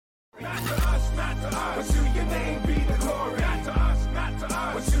to us. But to your name be the glory. Not to us, not to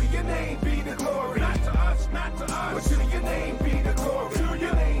us. But to your name be the glory. Not to us, not to us. But to your name be the glory. To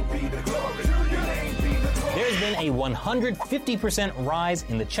your name be the glory. To your name be the glory. There's been a 150% rise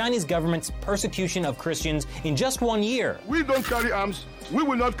in the Chinese government's persecution of Christians in just 1 year. We don't carry arms. We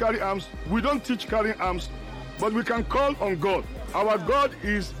will not carry arms. We don't teach carrying arms. But we can call on God. Our God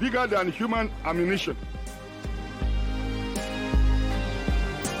is bigger than human ammunition.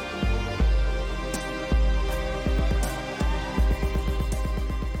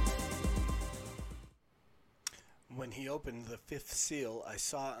 When he opened the fifth seal, I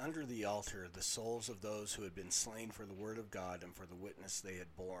saw under the altar the souls of those who had been slain for the word of God and for the witness they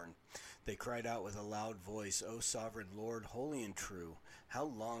had borne. They cried out with a loud voice, O sovereign Lord, holy and true, how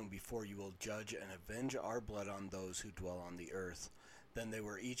long before you will judge and avenge our blood on those who dwell on the earth? Then they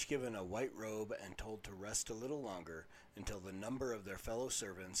were each given a white robe and told to rest a little longer until the number of their fellow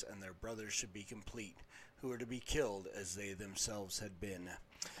servants and their brothers should be complete, who were to be killed as they themselves had been.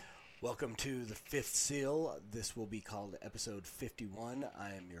 Welcome to the Fifth Seal. This will be called episode 51.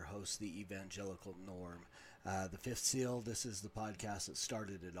 I am your host, the Evangelical Norm. The Fifth Seal, this is the podcast that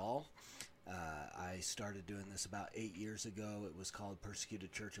started it all. I started doing this about 8 years ago. It was called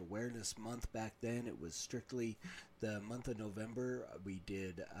Persecuted Church Awareness Month back then. It was strictly the month of November. We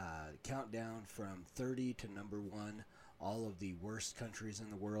did a countdown from 30 to number 1, all of the worst countries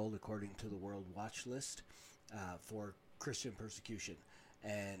in the world according to the World Watch List for Christian persecution.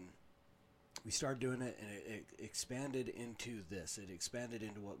 And we started doing it, and it expanded into this. It expanded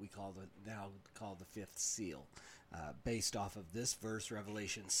into what we now call the Fifth Seal, based off of this verse,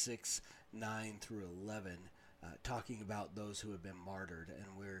 Revelation 6, 9 through 11, talking about those who have been martyred.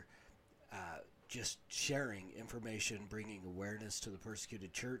 And we're just sharing information, bringing awareness to the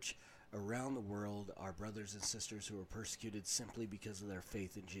persecuted church around the world, our brothers and sisters who are persecuted simply because of their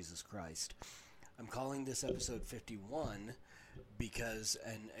faith in Jesus Christ. I'm calling this episode 51 because,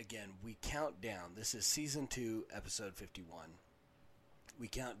 and again, we count down. This is season 2, episode 51. We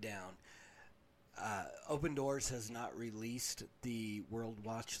count down. Open Doors has not released the World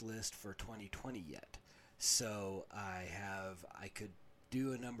Watch List for 2020 yet. So I could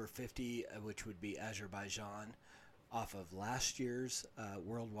do a number 50, which would be Azerbaijan, off of last year's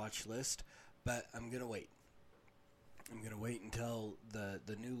World Watch List, but I'm going to wait. I'm going to wait until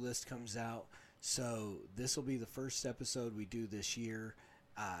the new list comes out. So this will be the first episode we do this year.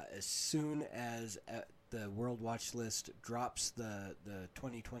 As soon as the World Watch List drops the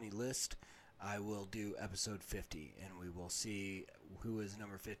 2020 list, I will do episode 50, and we will see who is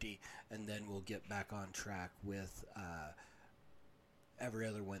number 50, and then we'll get back on track with every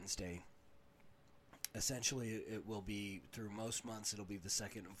other Wednesday. Essentially, it will be, through most months, it'll be the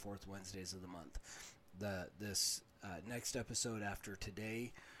second and fourth Wednesdays of the month. This next episode after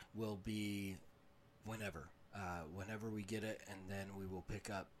today will be whenever we get it, and then we will pick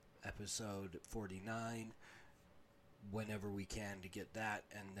up episode 49 whenever we can to get that,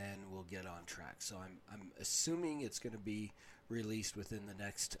 and then we'll get on track. So I'm assuming it's going to be released within the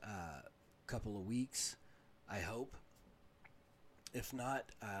next couple of weeks, I hope. If not,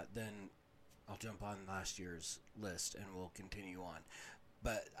 then I'll jump on last year's list and we'll continue on.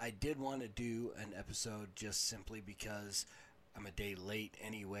 But I did want to do an episode just simply because I'm a day late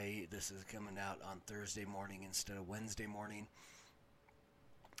anyway. This is coming out on Thursday morning instead of Wednesday morning.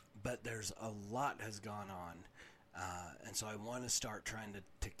 But there's a lot has gone on. And so I want to start trying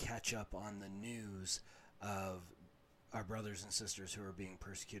to catch up on the news of our brothers and sisters who are being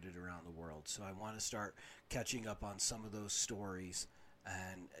persecuted around the world. So I want to start catching up on some of those stories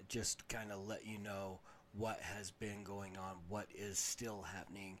and just kind of let you know what has been going on, what is still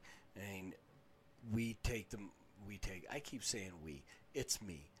happening. And I keep saying we. It's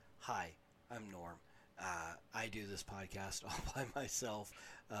me. Hi, I'm Norm. I do this podcast all by myself.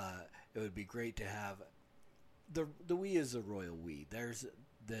 It would be great to have the we is a royal we. There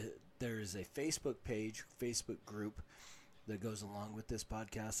is a Facebook page, Facebook group that goes along with this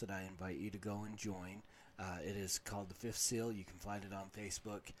podcast that I invite you to go and join. It is called The Fifth Seal. You can find it on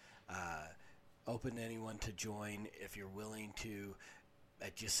Facebook. Open to anyone to join if you're willing to.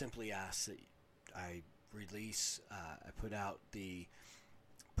 I just simply ask that I put out the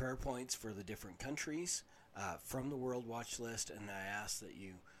prayer points for the different countries from the World Watch List, and I ask that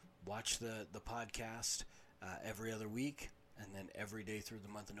you watch the podcast every other week and then every day through the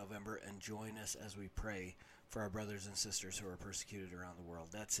month of November, and join us as we pray for our brothers and sisters who are persecuted around the world.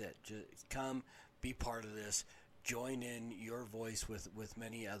 That's it. Just come, be part of this, join in your voice with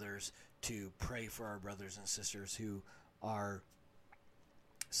many others to pray for our brothers and sisters who are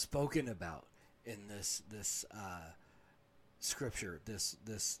spoken about in this scripture,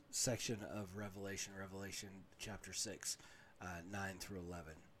 this section of Revelation chapter 6, 9 through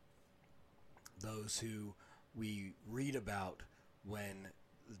 11. Those who we read about when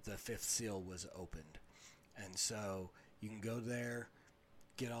the fifth seal was opened. And so you can go there,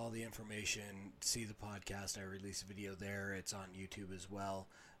 get all the information, see the podcast. I release a video there. It's on YouTube as well.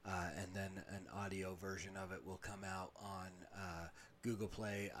 And then an audio version of it will come out on Google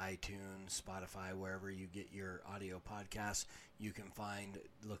Play, iTunes, Spotify, wherever you get your audio podcasts. You can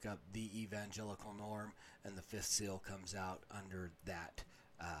look up The Evangelical Norm, and the fifth seal comes out under that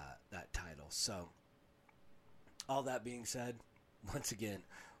title. So, all that being said, once again,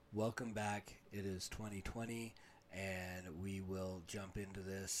 welcome back. It is 2020, and we will jump into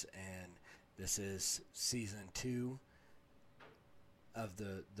this, and this is season 2 of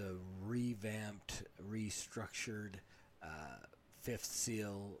the revamped, restructured Fifth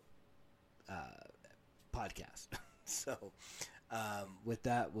Seal podcast. So with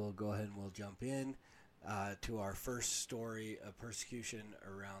that, we'll go ahead and we'll jump in to our first story of persecution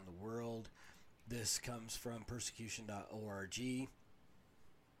around the world. This comes from persecution.org,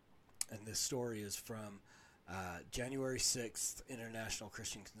 and this story is from January 6th, International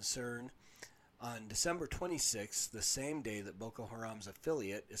Christian Concern. On December 26th, the same day that Boko Haram's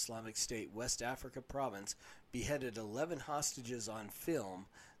affiliate, Islamic State West Africa Province, beheaded 11 hostages on film,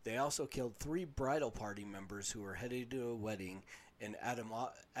 they also killed 3 bridal party members who were headed to a wedding in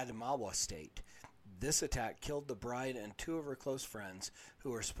Adamawa State. This attack killed the bride and 2 of her close friends who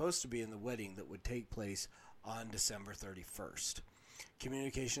were supposed to be in the wedding that would take place on December 31st.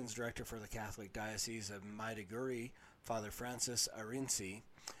 Communications Director for the Catholic Diocese of Maiduguri, Father Francis Arinsi,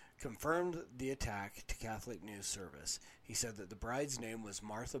 confirmed the attack to Catholic News Service. He said that the bride's name was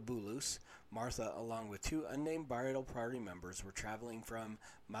Martha Bulus. Martha, along with 2 unnamed bridal party members, were traveling from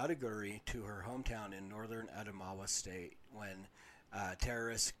Maiduguri to her hometown in northern Adamawa State when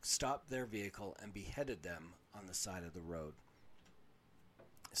terrorists stopped their vehicle and beheaded them on the side of the road.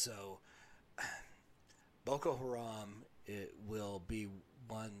 So, Boko Haram, it will be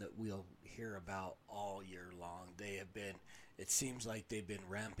one that we'll hear about all year long. It seems like they've been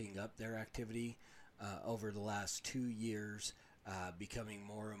ramping up their activity over the last 2 years, becoming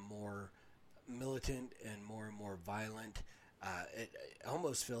more and more militant and more violent. It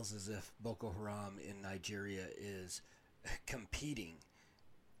almost feels as if Boko Haram in Nigeria is competing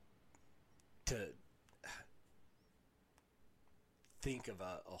to think of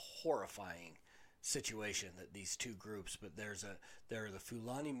a horrifying situation that these 2 groups, but there are the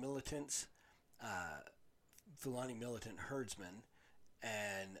Fulani militants, Fulani militant herdsmen,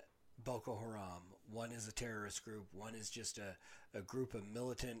 and Boko Haram. One is a terrorist group, one is just a group of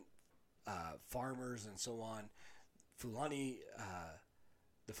militant farmers and so on.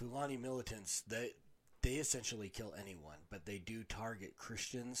 The Fulani militants, they essentially kill anyone, but they do target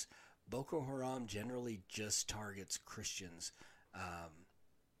Christians. Boko Haram generally just targets Christians. I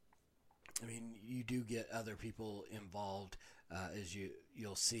mean, you do get other people involved, as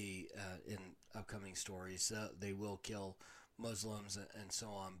you'll see in upcoming stories. They will kill Muslims and so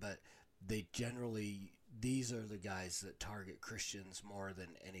on, but these are the guys that target Christians more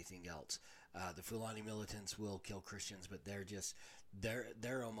than anything else. The Fulani militants will kill Christians, but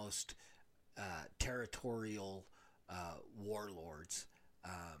they're almost territorial warlords,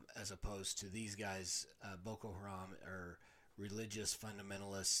 as opposed to these guys. Boko Haram are religious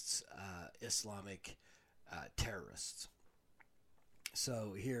fundamentalists, Islamic terrorists.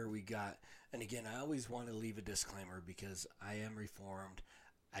 So here we got, and again, I always want to leave a disclaimer because I am Reformed.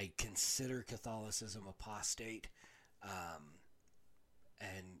 I consider Catholicism apostate,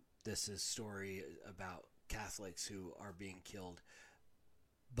 and this is a story about Catholics who are being killed.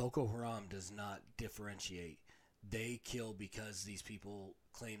 Boko Haram does not differentiate. They kill because these people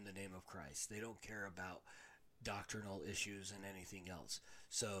claim the name of Christ. They don't care about doctrinal issues and anything else.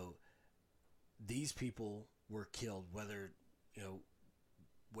 So these people were killed, whether,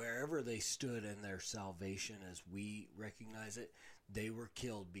 wherever they stood in their salvation as we recognize it, they were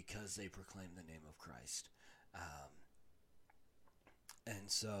killed because they proclaimed the name of Christ. And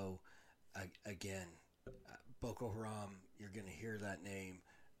so, again, Boko Haram, you're going to hear that name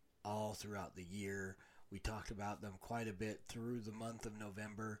all throughout the year. We talked about them quite a bit through the month of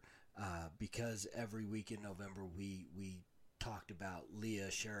November, because every week in November we talked about Leah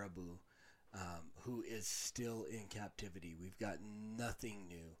Sharibu, who is still in captivity. We've got nothing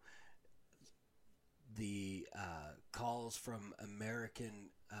new. The calls from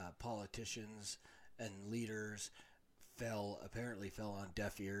American politicians and leaders apparently fell on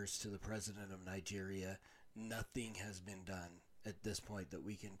deaf ears to the president of Nigeria. Nothing has been done at this point that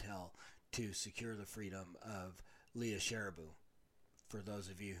we can tell to secure the freedom of Leah Sharibu. For those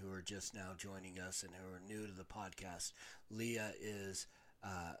of you who are just now joining us and who are new to the podcast, Leah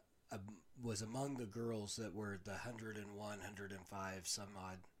was among the girls that were the 101, 105 some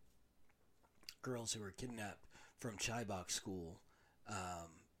odd girls who were kidnapped from Chibok School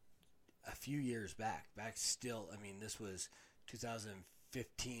a few years back. Still, I mean, this was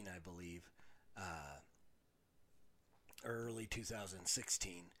 2015, I believe, early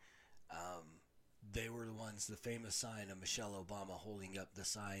 2016. They were the ones, the famous sign of Michelle Obama holding up the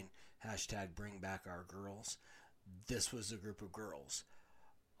sign, #BringBackOurGirls. This was a group of girls.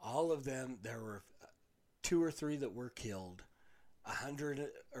 All of them, there were 2 or 3 that were killed.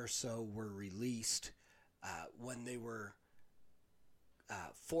 100 or so were released when they were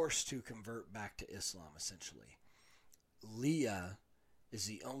forced to convert back to Islam, essentially. Leah is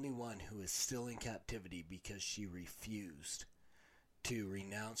the only one who is still in captivity because she refused to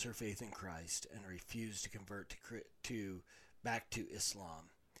renounce her faith in Christ and refused to convert back to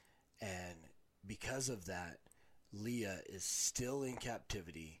Islam. And because of that, Leah is still in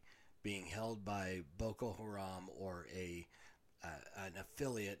captivity, being held by Boko Haram, or an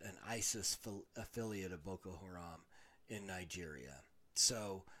affiliate, an ISIS affiliate of Boko Haram in Nigeria.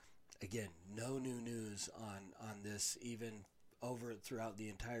 So, again, no new news on this, even throughout the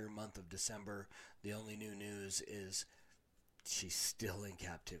entire month of December. The only new news is she's still in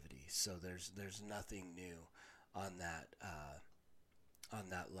captivity. So there's nothing new on that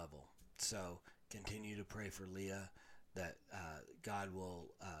level. So continue to pray for Leah, that God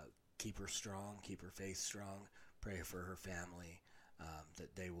will keep her strong, keep her faith strong. Pray for her family,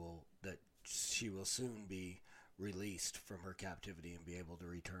 that she will soon be released from her captivity and be able to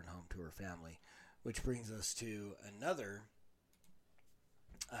return home to her family. Which brings us to another,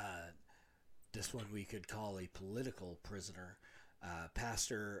 this one we could call a political prisoner.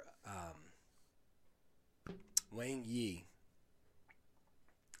 Pastor Wang Yi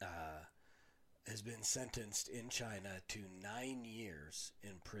has been sentenced in China to 9 years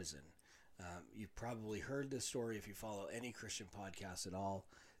in prison. You've probably heard this story if you follow any Christian podcast at all.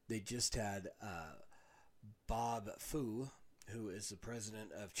 They just had Bob Fu, who is the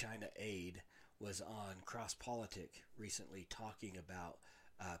president of China Aid, was on Cross Politic recently talking about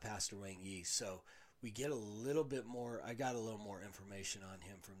Pastor Wang Yi. So we get a little bit more, I got a little more information on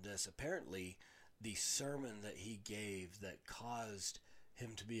him from this. Apparently, the sermon that he gave that caused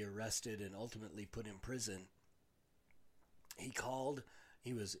him to be arrested and ultimately put in prison,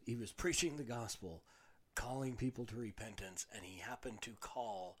 he was preaching the gospel, calling people to repentance, and he happened to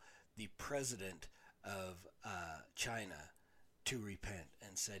call the president of China to repent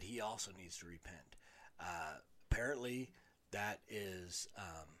and said he also needs to repent. Apparently, that is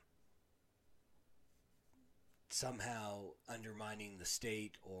somehow undermining the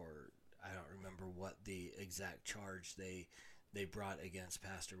state, or I don't remember what the exact charge they brought against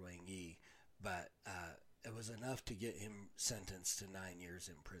Pastor Wang Yi, but it was enough to get him sentenced to 9 years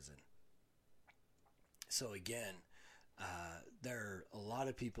in prison. So again, there are a lot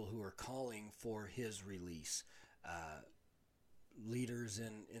of people who are calling for his release. Leaders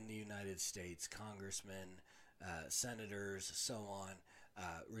in the United States, congressmen, senators, so on,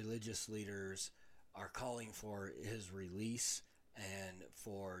 religious leaders are calling for his release and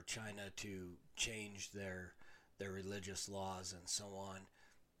for China to change their religious laws and so on.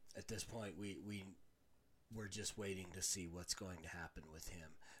 At this point, we're just waiting to see what's going to happen with him.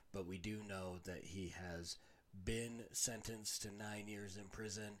 But we do know that he has been sentenced to 9 years in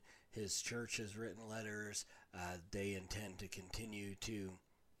prison. His church has written letters. They intend to continue to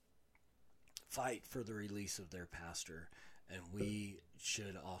fight for the release of their pastor. And we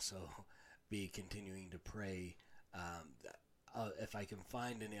should also be continuing to pray. If I can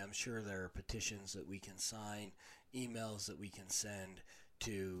find any, I'm sure there are petitions that we can sign, emails that we can send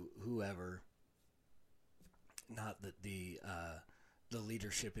to whoever. Not that the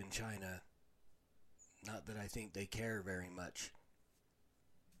leadership in China, not that I think they care very much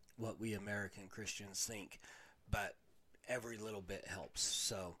what we American Christians think, but every little bit helps.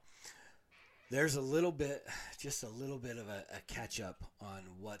 So there's just a little bit of a catch up on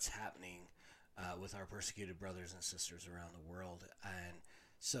what's happening with our persecuted brothers and sisters around the world. And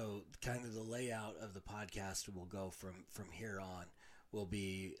so kind of the layout of the podcast will go from here on will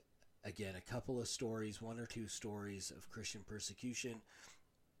be, again, a couple of stories, 1 or 2 stories of Christian persecution,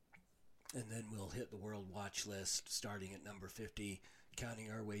 and then we'll hit the world watch list starting at number 50,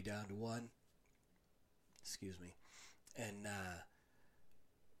 counting our way down to 1. Excuse me. And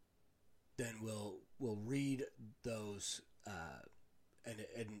then we'll read those,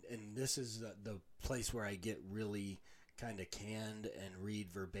 and this is the place where I get really kind of canned and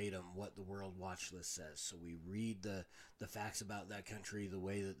read verbatim what the World Watch List says. So we read the facts about that country, the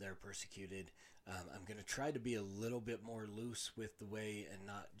way that they're persecuted. I'm going to try to be a little bit more loose with the way and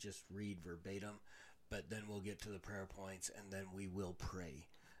not just read verbatim, but then we'll get to the prayer points, and then we will pray.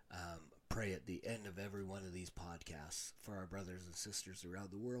 Pray at the end of every one of these podcasts for our brothers and sisters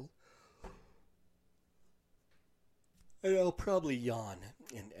around the world. And I'll probably yawn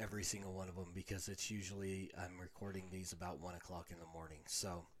in every single one of them because it's usually, I'm recording these about 1 o'clock in the morning.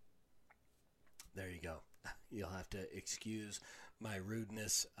 So there you go. You'll have to excuse my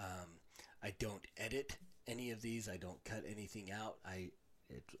rudeness. I don't edit any of these. I don't cut anything out.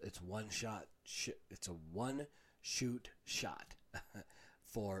 It's one shot. It's a one shoot shot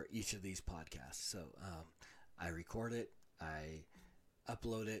for each of these podcasts. So I record it, I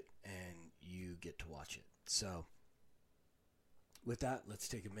upload it, and you get to watch it. So with that, let's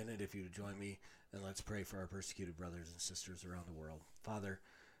take a minute if you would join me, and let's pray for our persecuted brothers and sisters around the world. Father,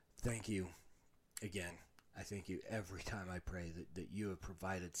 thank you again. I thank you every time I pray that you have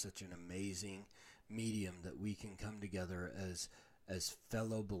provided such an amazing medium that we can come together as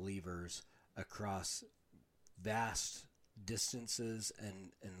fellow believers across vast distances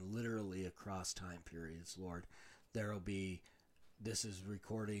and literally across time periods, Lord. This is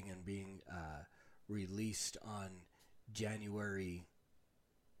recording and being released on January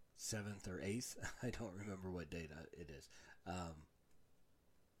 7th or 8th. I don't remember what date it is.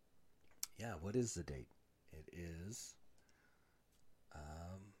 What is the date? It is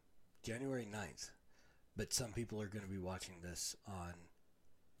January 9th. But some people are going to be watching this on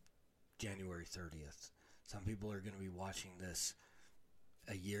January 30th. Some people are going to be watching this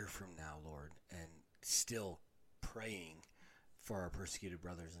a year from now, Lord, and still praying for our persecuted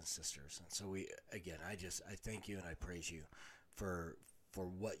brothers and sisters. And so I thank you and I praise you for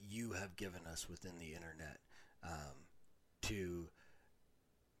what you have given us within the internet to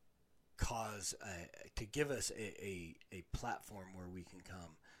give us a platform where we can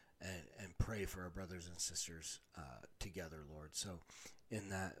come and pray for our brothers and sisters together, Lord. So in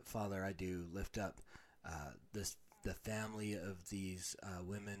that, Father, I do lift up the family of these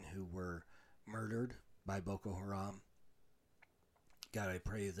women who were murdered by Boko Haram. God, I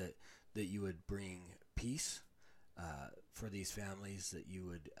pray that you would bring peace for these families, that you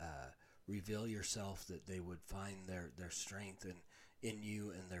would reveal yourself, that they would find their strength in you,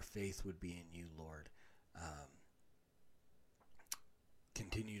 and their faith would be in you, Lord.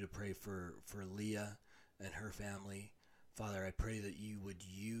 Continue to pray for Leah and her family. Father, I pray that you would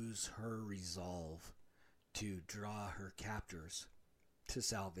use her resolve to draw her captors to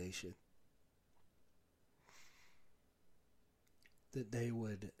salvation. That they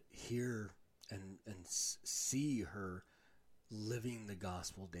would hear and see her living the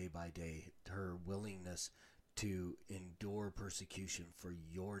gospel day by day, her willingness to endure persecution for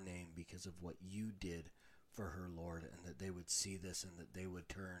your name because of what you did for her, Lord, and that they would see this and that they would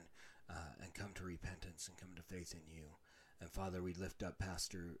turn and come to repentance and come to faith in you. And Father, we lift up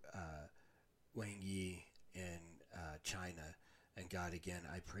Pastor Wang Yi in China. And God, again,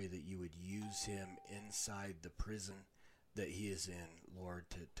 I pray that you would use him inside the prison that he is in, Lord,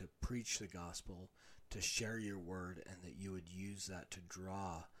 to preach the gospel, to share your word, and that you would use that to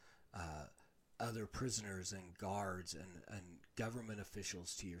draw other prisoners and guards and government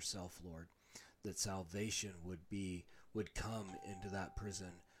officials to yourself, Lord, that salvation would come into that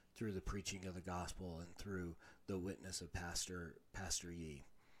prison through the preaching of the gospel and through the witness of Pastor Yi.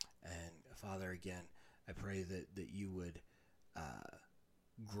 And Father, again, I pray that you would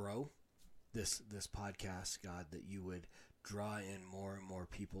grow this podcast, God, that you would draw in more and more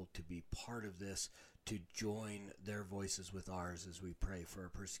people to be part of this, to join their voices with ours as we pray for our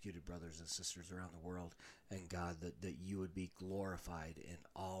persecuted brothers and sisters around the world. And God, that you would be glorified in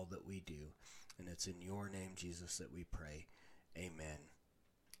all that we do. And it's in your name, Jesus, that we pray. Amen.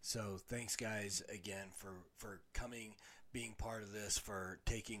 So thanks, guys, again for coming, being part of this, for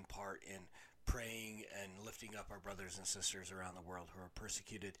taking part in praying and lifting up our brothers and sisters around the world who are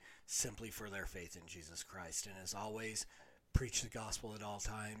persecuted simply for their faith in Jesus Christ. And as always, preach the gospel at all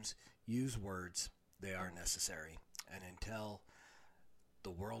times. Use words. They are necessary. And until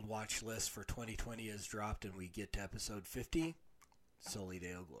the World Watch List for 2020 is dropped and we get to episode 50, Soli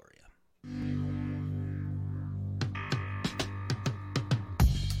Deo Gloria.